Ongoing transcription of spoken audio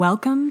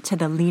Welcome to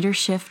the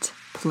Leadershift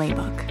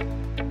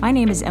Playbook. My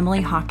name is Emily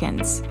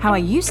Hawkins. How I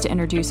used to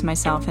introduce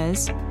myself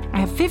is,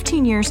 I have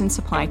 15 years in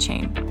supply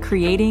chain,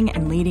 creating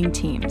and leading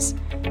teams,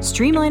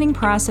 streamlining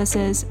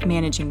processes,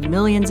 managing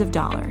millions of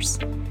dollars.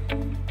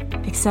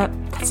 Except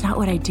that's not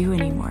what I do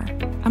anymore.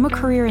 I'm a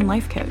career and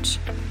life coach.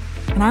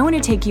 And I want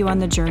to take you on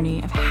the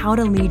journey of how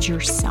to lead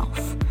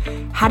yourself,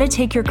 how to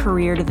take your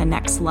career to the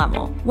next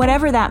level,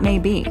 whatever that may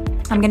be.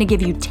 I'm going to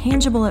give you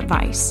tangible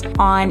advice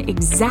on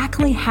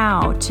exactly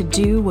how to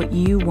do what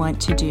you want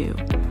to do.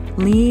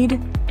 Lead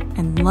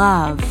and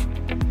love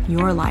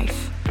your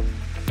life.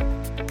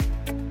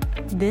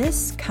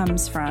 This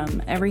comes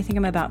from, everything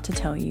I'm about to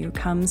tell you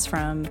comes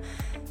from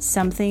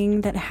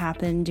something that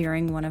happened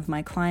during one of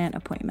my client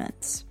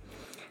appointments.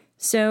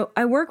 So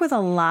I work with a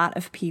lot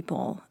of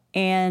people,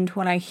 and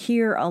what I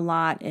hear a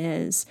lot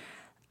is,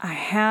 I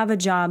have a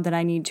job that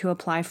I need to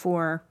apply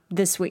for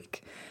this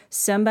week.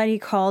 Somebody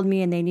called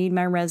me and they need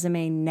my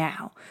resume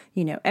now.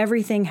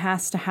 Everything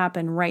has to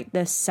happen right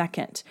this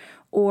second.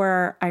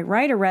 Or I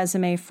write a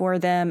resume for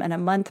them and a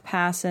month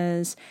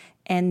passes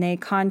and they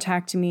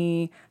contact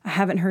me. I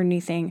haven't heard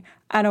anything.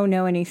 I don't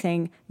know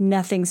anything.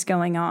 Nothing's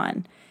going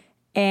on.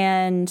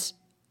 And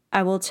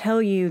I will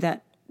tell you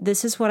that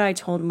this is what I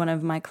told one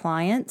of my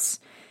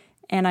clients,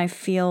 and I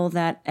feel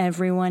that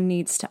everyone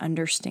needs to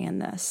understand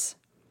this.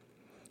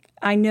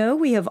 I know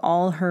we have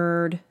all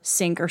heard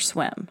sink or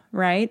swim,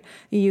 right?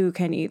 You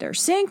can either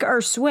sink or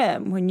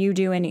swim when you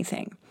do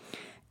anything.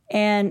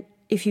 And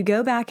if you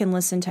go back and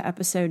listen to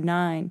episode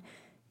 9,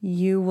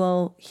 you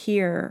will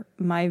hear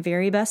my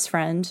very best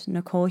friend,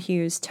 Nicole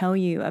Hughes, tell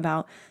you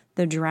about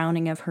the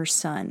drowning of her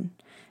son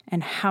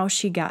and how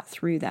she got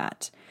through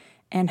that,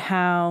 and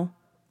how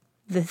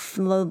the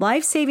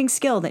life-saving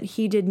skill that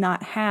he did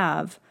not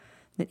have,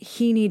 that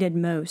he needed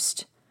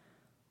most,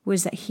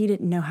 was that he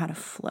didn't know how to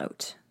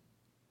float.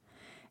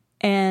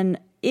 And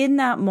in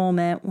that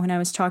moment, when I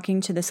was talking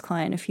to this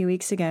client a few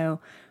weeks ago,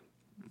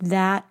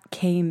 that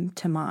came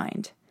to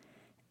mind.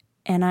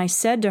 And I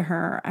said to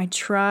her, I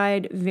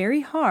tried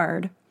very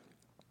hard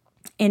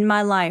in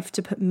my life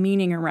to put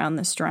meaning around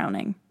this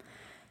drowning.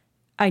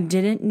 I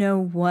didn't know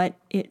what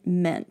it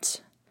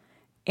meant.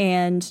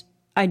 And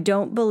I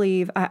do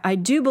believe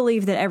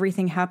that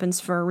everything happens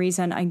for a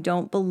reason. I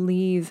don't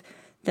believe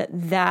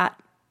that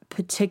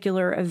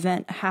particular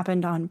event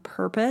happened on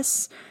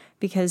purpose,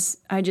 because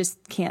I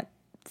just can't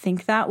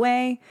think that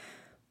way.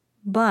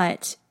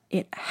 But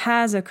it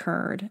has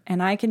occurred,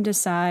 and I can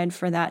decide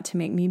for that to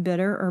make me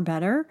bitter or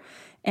better,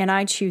 and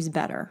I choose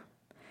better.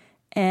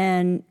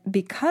 And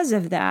because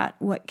of that,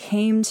 what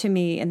came to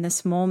me in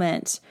this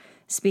moment,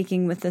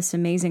 speaking with this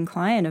amazing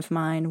client of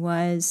mine,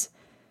 was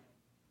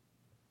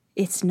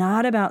it's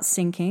not about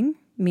sinking,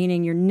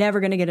 meaning you're never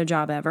going to get a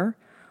job ever,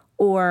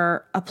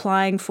 or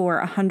applying for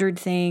 100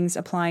 things,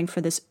 applying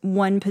for this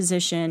one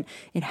position.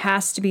 It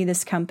has to be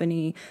this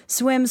company.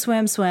 Swim,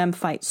 swim, swim,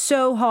 fight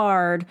so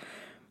hard.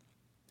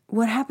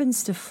 What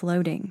happens to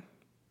floating?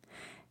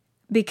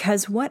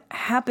 Because what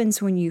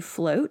happens when you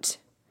float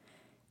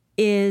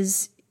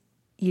is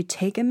you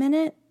take a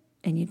minute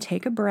and you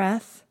take a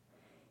breath,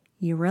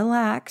 you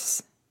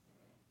relax,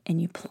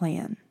 and you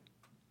plan.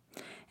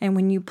 And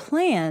when you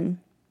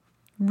plan,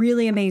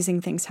 really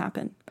amazing things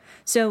happen.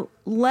 So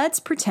let's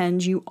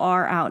pretend you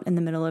are out in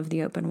the middle of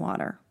the open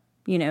water.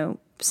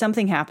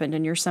 Something happened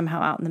and you're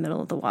somehow out in the middle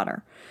of the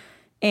water.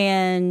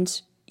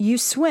 And you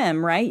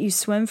swim, right? You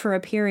swim for a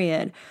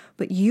period,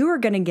 but you are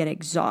going to get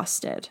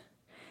exhausted.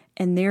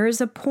 And there is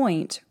a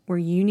point where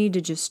you need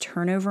to just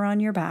turn over on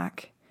your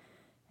back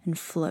and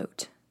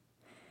float.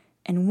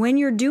 And when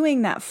you're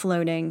doing that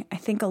floating, I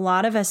think a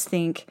lot of us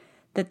think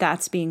that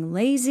that's being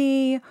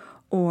lazy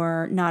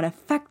or not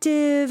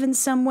effective in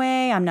some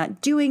way. I'm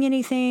not doing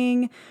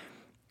anything.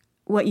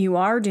 What you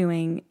are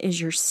doing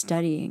is you're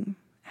studying.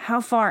 How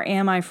far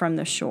am I from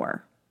the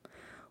shore?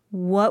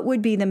 What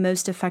would be the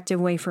most effective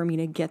way for me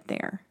to get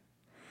there?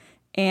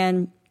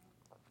 And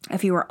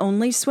if you are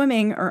only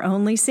swimming or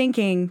only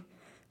sinking,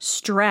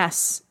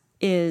 stress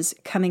is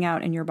coming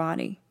out in your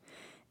body.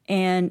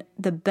 And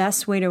the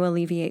best way to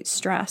alleviate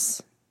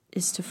stress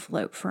is to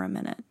float for a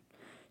minute.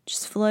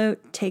 Just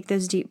float, take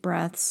those deep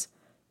breaths,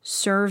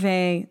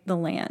 survey the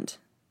land.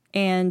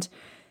 And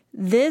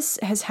this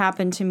has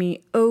happened to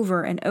me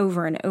over and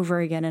over and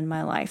over again in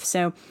my life.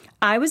 So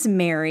I was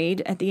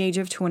married at the age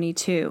of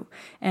 22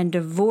 and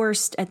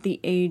divorced at the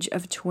age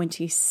of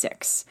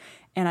 26.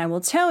 And I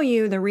will tell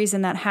you the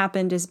reason that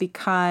happened is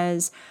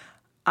because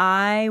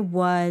I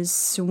was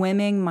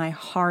swimming my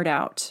heart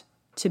out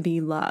to be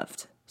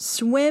loved.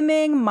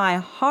 Swimming my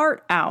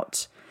heart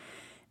out.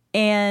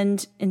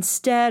 And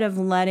instead of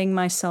letting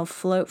myself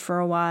float for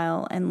a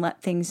while and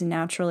let things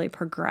naturally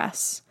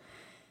progress.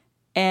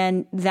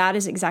 And that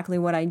is exactly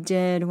what I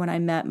did when I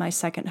met my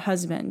second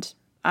husband.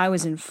 I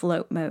was in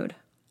float mode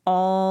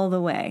all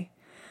the way.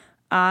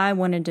 I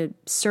wanted to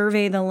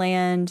survey the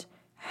land,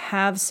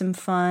 have some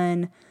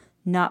fun,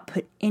 not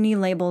put any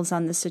labels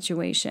on the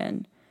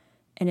situation.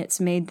 And it's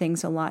made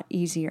things a lot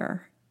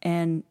easier.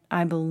 And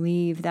I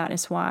believe that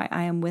is why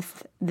I am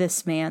with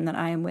this man that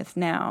I am with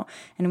now.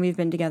 And we've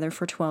been together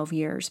for 12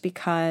 years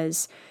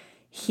because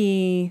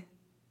he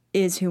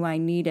is who I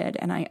needed.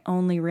 And I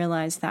only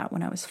realized that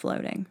when I was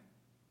floating.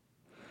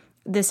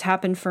 This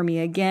happened for me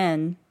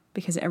again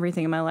because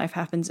everything in my life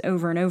happens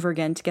over and over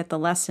again to get the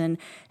lesson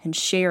and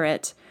share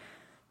it,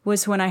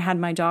 was when I had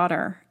my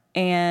daughter.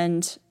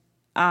 And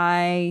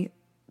I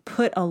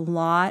put a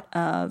lot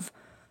of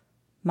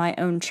my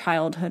own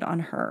childhood on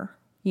her.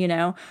 You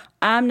know,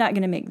 I'm not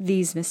going to make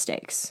these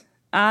mistakes.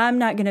 I'm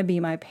not going to be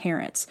my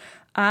parents.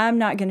 I'm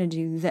not going to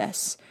do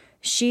this.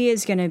 She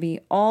is going to be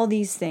all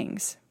these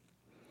things.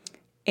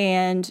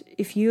 And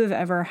if you have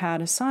ever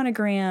had a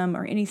sonogram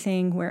or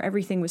anything where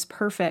everything was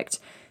perfect,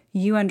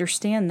 you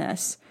understand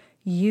this.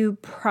 You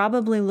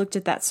probably looked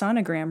at that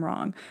sonogram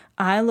wrong.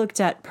 I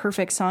looked at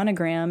perfect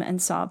sonogram and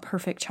saw a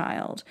perfect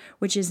child,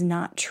 which is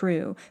not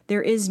true.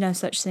 There is no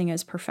such thing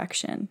as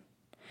perfection.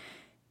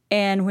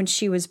 And when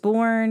she was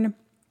born,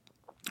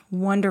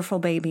 wonderful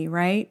baby,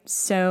 right?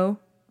 So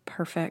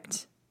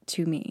perfect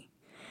to me.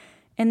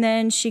 And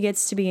then she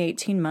gets to be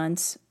 18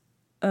 months.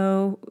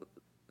 Oh,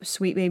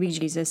 sweet baby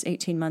Jesus,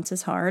 18 months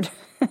is hard.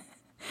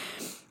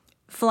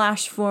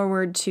 Flash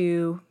forward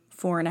to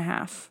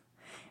 4.5.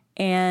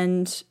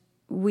 And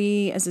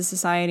we as a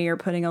society are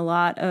putting a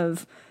lot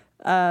of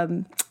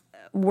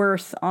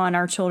worth on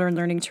our children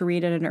learning to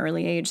read at an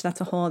early age. That's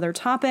a whole other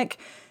topic.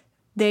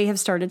 They have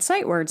started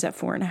sight words at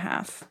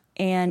 4.5.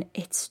 And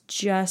it's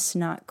just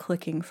not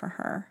clicking for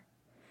her.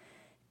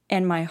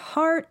 And my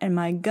heart and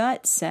my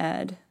gut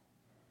said,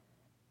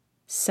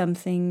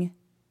 something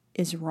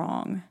is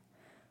wrong.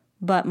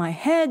 But my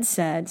head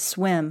said,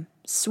 swim.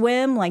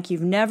 Swim like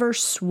you've never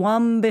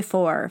swum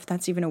before, if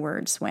that's even a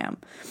word, swam.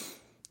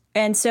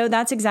 And so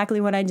that's exactly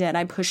what I did.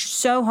 I pushed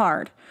so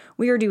hard.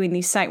 We were doing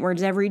these sight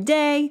words every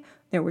day.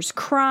 There was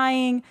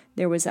crying.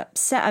 There was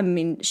upset. I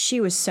mean,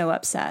 she was so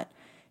upset.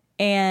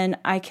 And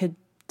I could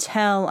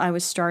tell I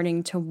was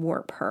starting to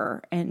warp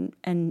her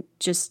and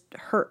just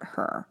hurt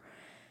her.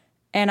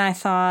 And I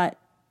thought,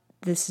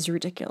 this is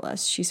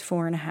ridiculous. She's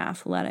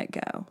 4.5. Let it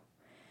go.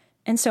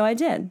 And so I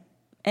did.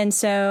 And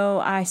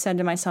so I said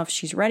to myself,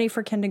 she's ready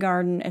for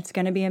kindergarten. It's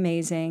going to be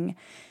amazing.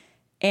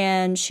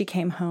 And she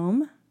came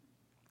home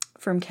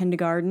from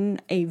kindergarten,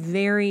 a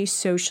very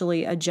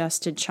socially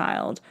adjusted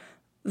child,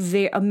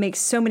 makes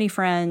so many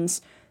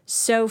friends,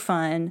 so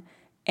fun.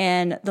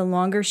 And the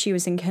longer she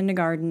was in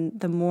kindergarten,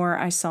 the more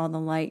I saw the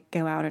light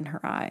go out in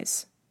her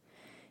eyes.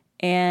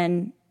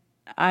 And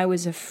I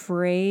was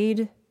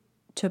afraid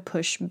to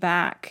push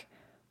back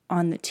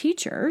on the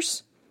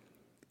teachers,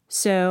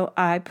 so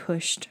I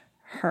pushed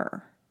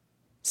her.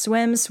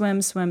 Swim,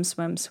 swim, swim,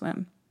 swim,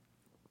 swim.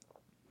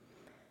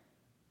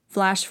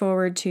 Flash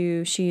forward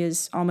to she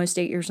is almost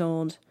 8 years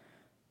old.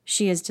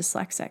 She is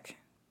dyslexic.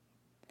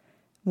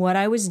 What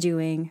I was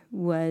doing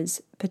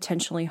was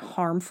potentially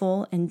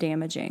harmful and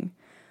damaging.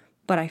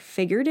 But I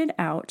figured it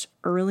out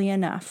early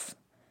enough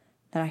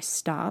that I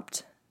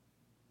stopped,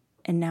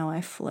 and now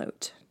I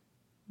float.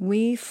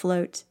 We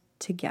float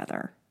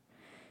together.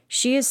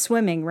 She is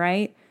swimming,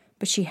 right?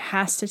 But she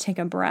has to take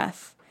a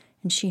breath,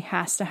 and she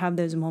has to have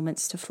those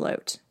moments to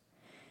float.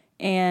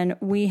 And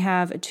we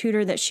have a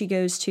tutor that she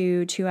goes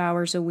to 2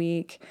 hours a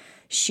week.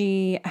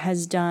 She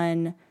has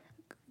done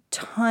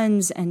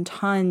tons and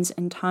tons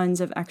and tons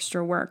of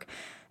extra work.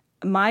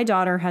 My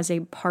daughter has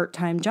a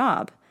part-time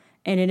job,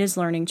 and it is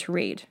learning to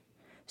read.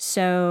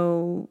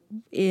 So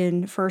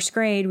in first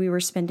grade, we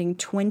were spending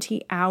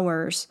 20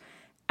 hours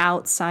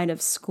outside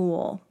of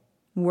school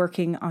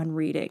working on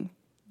reading.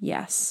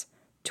 Yes,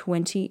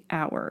 20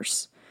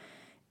 hours.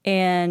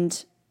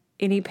 And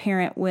any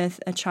parent with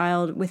a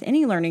child with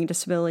any learning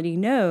disability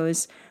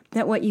knows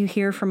that what you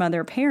hear from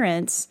other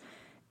parents,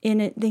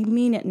 in it, they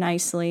mean it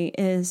nicely,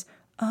 is,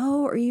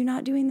 oh, are you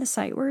not doing the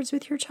sight words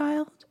with your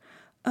child?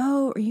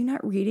 Oh, are you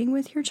not reading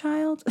with your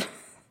child?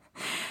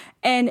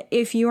 And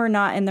if you are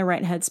not in the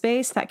right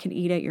headspace, that can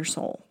eat at your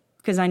soul,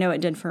 because I know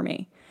it did for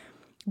me.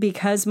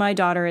 Because my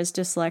daughter is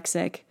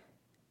dyslexic,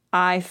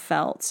 I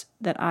felt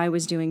that I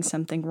was doing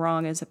something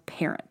wrong as a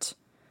parent,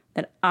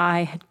 that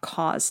I had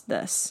caused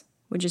this,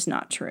 which is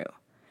not true.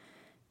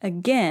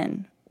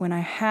 Again, when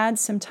I had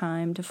some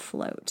time to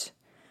float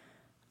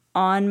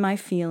on my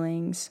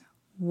feelings,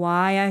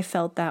 why I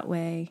felt that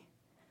way,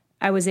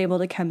 I was able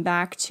to come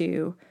back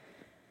to,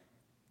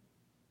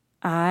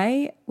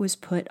 I was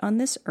put on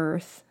this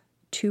earth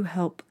to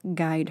help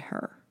guide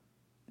her.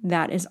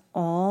 That is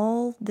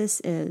all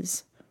this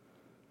is.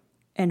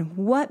 And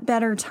what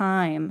better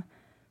time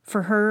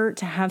for her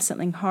to have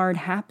something hard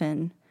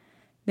happen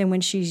than when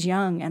she's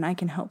young and I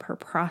can help her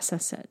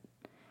process it,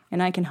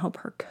 and I can help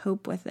her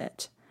cope with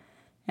it,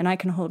 and I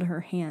can hold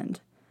her hand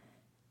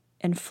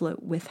and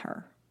float with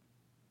her.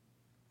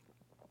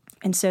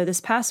 And so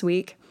this past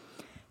week,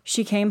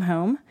 she came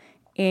home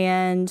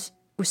and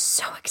was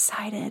so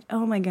excited.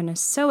 Oh my goodness,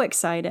 so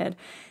excited.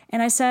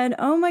 And I said,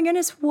 oh my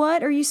goodness,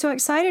 what are you so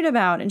excited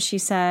about? And she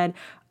said,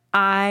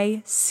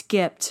 I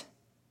skipped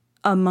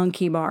a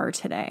monkey bar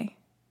today.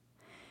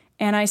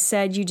 And I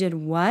said, you did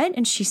what?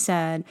 And she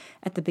said,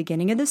 at the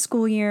beginning of the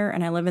school year,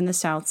 and I live in the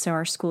South, so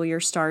our school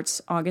year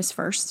starts August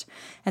 1st.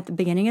 At the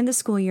beginning of the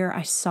school year,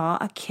 I saw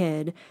a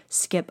kid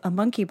skip a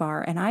monkey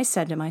bar, and I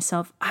said to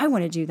myself, I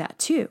want to do that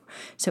too.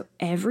 So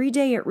every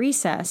day at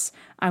recess,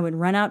 I would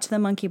run out to the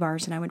monkey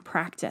bars and I would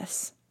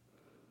practice.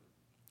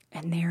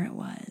 And there it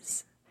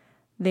was.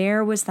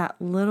 There was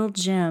that little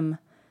gem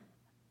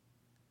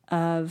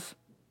of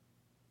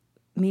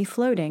me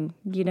floating,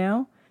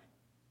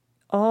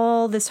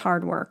 all this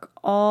hard work,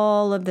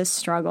 all of this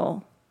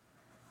struggle.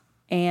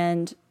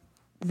 And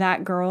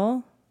that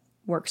girl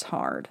works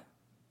hard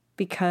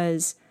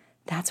because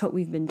that's what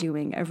we've been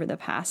doing over the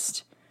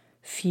past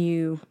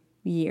few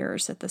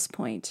years at this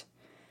point.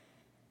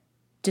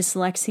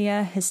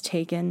 Dyslexia has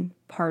taken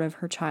part of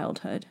her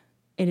childhood.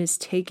 It has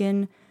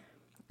taken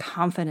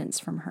confidence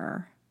from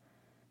her,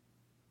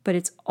 but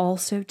it's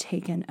also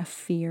taken a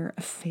fear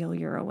of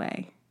failure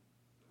away.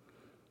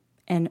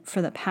 And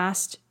for the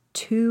past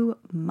 2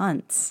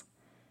 months,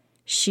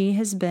 she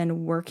has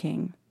been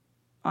working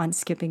on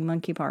skipping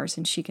monkey bars,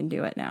 and she can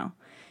do it now.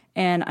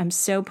 And I'm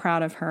so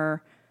proud of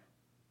her,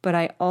 but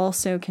I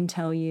also can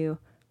tell you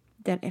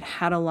that it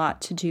had a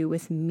lot to do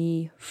with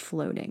me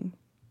floating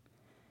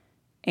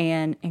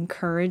and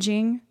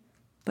encouraging,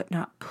 but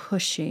not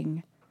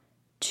pushing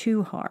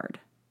too hard.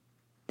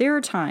 There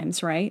are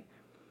times, right?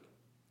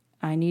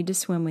 I need to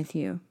swim with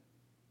you.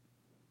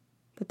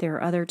 But there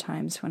are other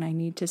times when I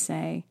need to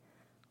say,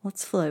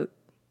 let's float.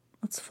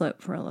 Let's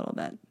float for a little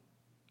bit.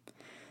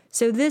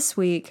 So this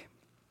week,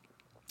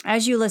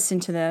 as you listen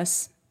to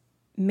this,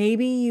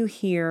 maybe you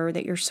hear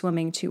that you're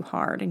swimming too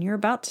hard and you're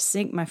about to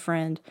sink, my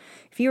friend.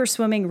 If you are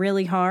swimming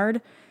really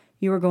hard,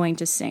 you are going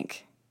to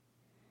sink.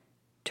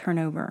 Turn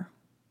over.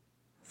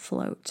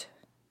 Float.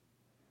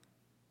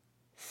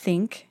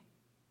 Think.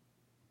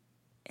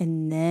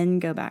 And then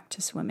go back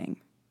to swimming.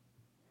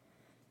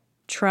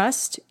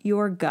 Trust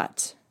your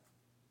gut.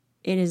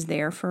 It is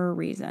there for a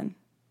reason.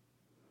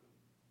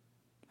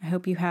 I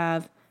hope you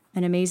have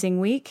an amazing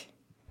week,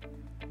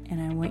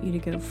 and I want you to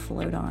go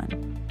float on.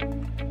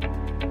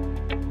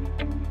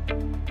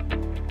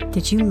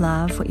 Did you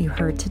love what you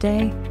heard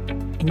today,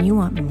 and you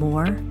want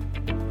more?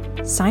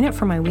 Sign up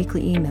for my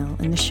weekly email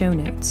in the show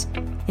notes.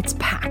 It's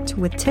packed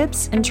with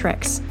tips and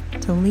tricks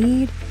to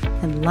lead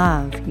and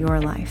love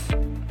your life.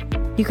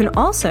 You can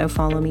also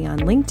follow me on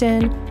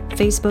LinkedIn,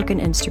 Facebook,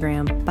 and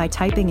Instagram by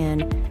typing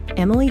in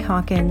Emily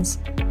Hawkins,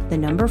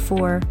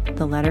 4,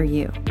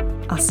 U.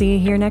 I'll see you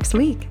here next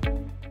week.